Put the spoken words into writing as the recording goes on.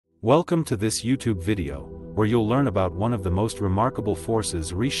Welcome to this YouTube video, where you'll learn about one of the most remarkable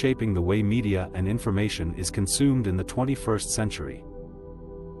forces reshaping the way media and information is consumed in the 21st century.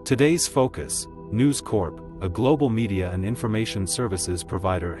 Today's focus, News Corp, a global media and information services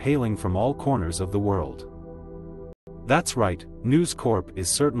provider hailing from all corners of the world. That's right, News Corp is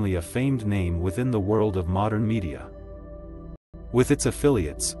certainly a famed name within the world of modern media. With its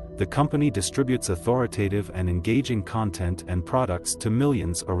affiliates, the company distributes authoritative and engaging content and products to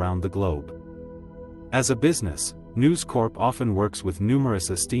millions around the globe. As a business, News Corp often works with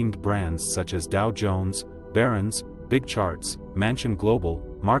numerous esteemed brands such as Dow Jones, Barron's, Big Charts, Mansion Global,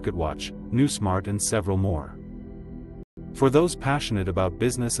 MarketWatch, NewSmart and several more. For those passionate about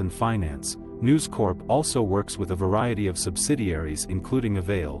business and finance, News Corp also works with a variety of subsidiaries including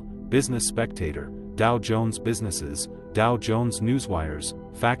Avail, Business Spectator, Dow Jones Businesses, Dow Jones Newswires,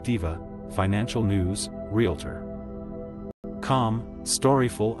 Factiva, Financial News, Realtor.com,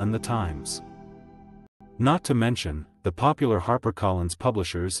 Storyful and The Times. Not to mention, the popular HarperCollins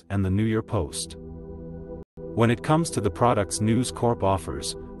publishers and the New York Post. When it comes to the products News Corp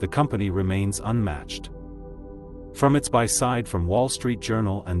offers, the company remains unmatched. From its buy-side from Wall Street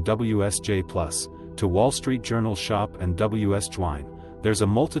Journal and WSJ+, to Wall Street Journal Shop and WSJwine, there's a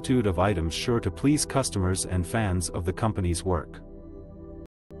multitude of items sure to please customers and fans of the company's work.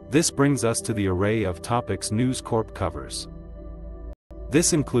 This brings us to the array of topics News Corp covers.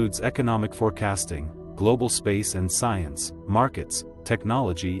 This includes economic forecasting, global space and science, markets,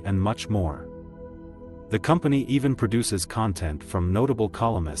 technology and much more. The company even produces content from notable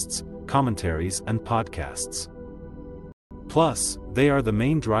columnists, commentaries and podcasts. Plus, they are the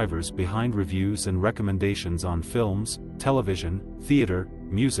main drivers behind reviews and recommendations on films, television, theater,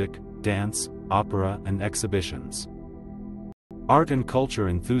 music, dance, opera and exhibitions. Art and culture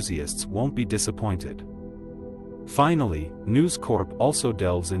enthusiasts won't be disappointed. Finally, News Corp also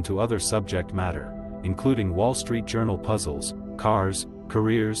delves into other subject matter, including Wall Street Journal puzzles, cars,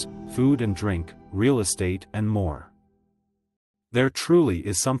 careers, food and drink, real estate and more. There truly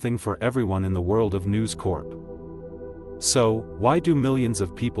is something for everyone in the world of News Corp. So, why do millions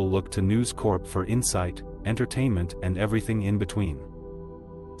of people look to News Corp for insight, entertainment and everything in between?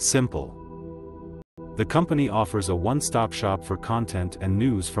 Simple. The company offers a one-stop shop for content and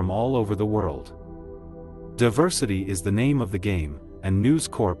news from all over the world. Diversity is the name of the game, and News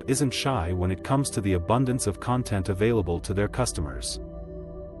Corp isn't shy when it comes to the abundance of content available to their customers.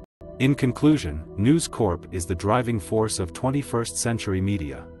 In conclusion, News Corp is the driving force of 21st century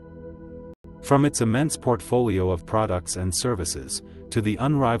media. From its immense portfolio of products and services, to the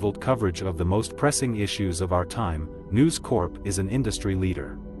unrivaled coverage of the most pressing issues of our time, News Corp is an industry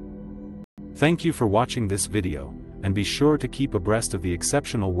leader. Thank you for watching this video, and be sure to keep abreast of the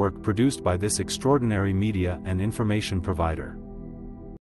exceptional work produced by this extraordinary media and information provider.